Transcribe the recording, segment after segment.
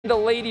The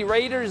Lady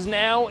Raiders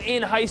now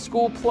in high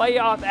school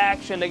playoff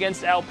action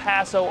against El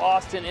Paso,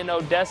 Austin, and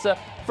Odessa.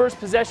 First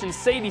possession,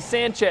 Sadie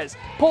Sanchez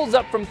pulls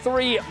up from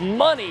three,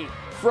 money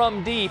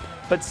from deep,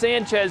 but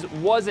Sanchez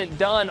wasn't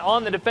done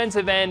on the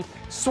defensive end.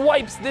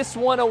 Swipes this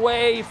one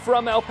away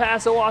from El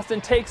Paso.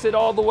 Austin takes it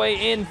all the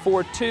way in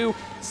for two.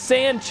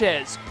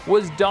 Sanchez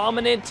was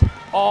dominant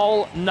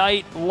all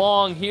night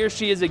long. Here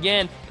she is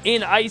again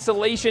in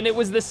isolation. It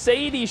was the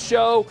Sadie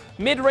show.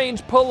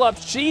 Mid-range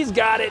pull-ups. She's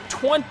got it.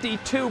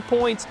 22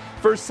 points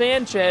for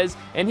Sanchez.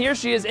 And here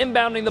she is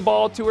inbounding the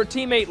ball to her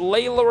teammate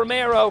Layla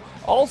Romero.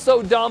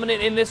 Also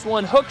dominant in this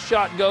one. Hook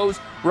shot goes.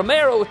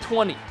 Romero with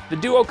 20. The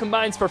duo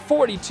combines for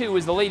 42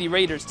 as the Lady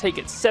Raiders take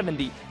it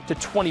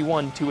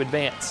 70-21 to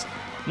advance.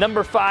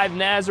 Number 5,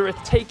 Nazareth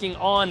taking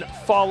on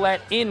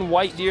Follett in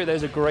White Deer.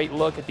 There's a great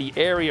look at the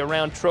area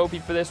around trophy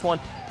for this one.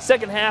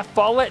 Second half,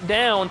 Follett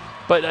down,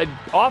 but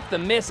off the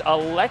miss,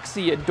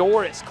 Alexia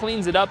Doris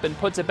cleans it up and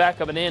puts it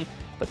back up and in.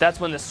 But that's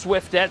when the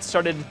Swiftettes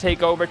started to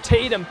take over.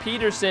 Tatum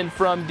Peterson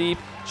from deep.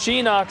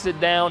 She knocks it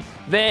down.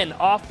 Then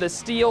off the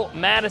steal,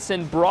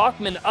 Madison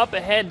Brockman up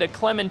ahead to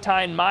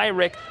Clementine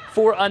Myrick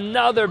for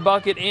another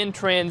bucket in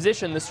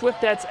transition. The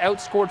Swiftettes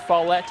outscored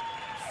Follett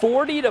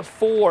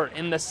 40-4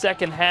 in the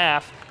second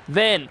half.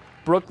 Then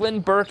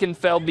Brooklyn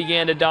Birkenfeld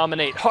began to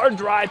dominate. Hard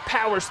drive,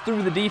 powers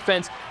through the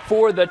defense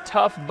for the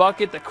tough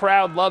bucket. The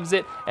crowd loves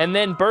it. And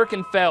then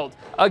Birkenfeld,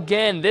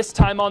 again, this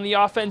time on the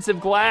offensive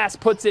glass,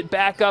 puts it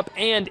back up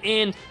and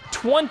in.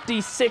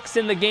 26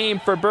 in the game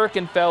for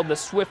Birkenfeld. The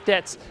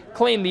Swiftettes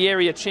claim the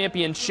area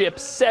championship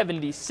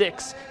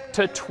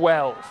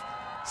 76-12.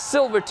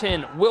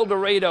 Silverton,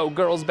 Wildorado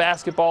girls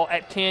basketball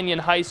at Canyon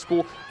High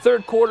School.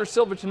 Third quarter,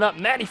 Silverton up.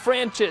 Maddie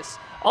Francis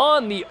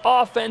on the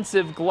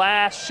offensive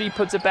glass. She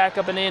puts it back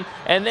up and in.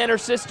 And then her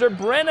sister,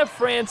 Brenna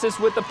Francis,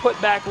 with the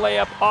putback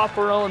layup off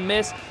her own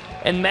miss.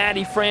 And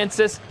Maddie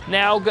Francis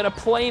now going to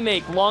play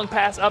make. Long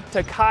pass up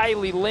to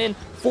Kylie Lynn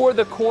for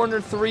the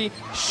corner three.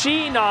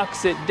 She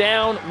knocks it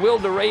down.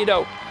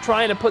 Wildorado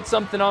trying to put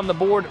something on the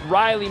board.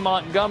 Riley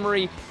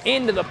Montgomery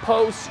into the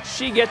post.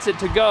 She gets it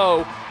to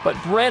go. But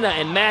Brenna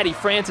and Maddie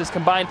Francis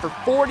combined for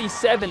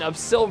 47 of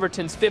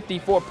Silverton's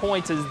 54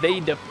 points as they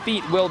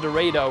defeat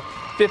Wildorado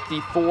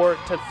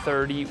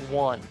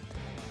 54-31.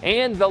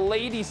 And the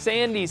Lady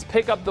Sandys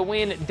pick up the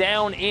win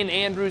down in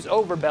Andrews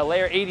over Bel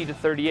Air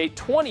 80-38.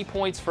 20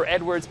 points for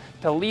Edwards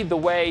to lead the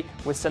way,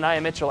 with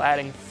Sanaya Mitchell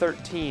adding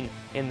 13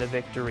 in the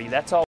victory. That's all.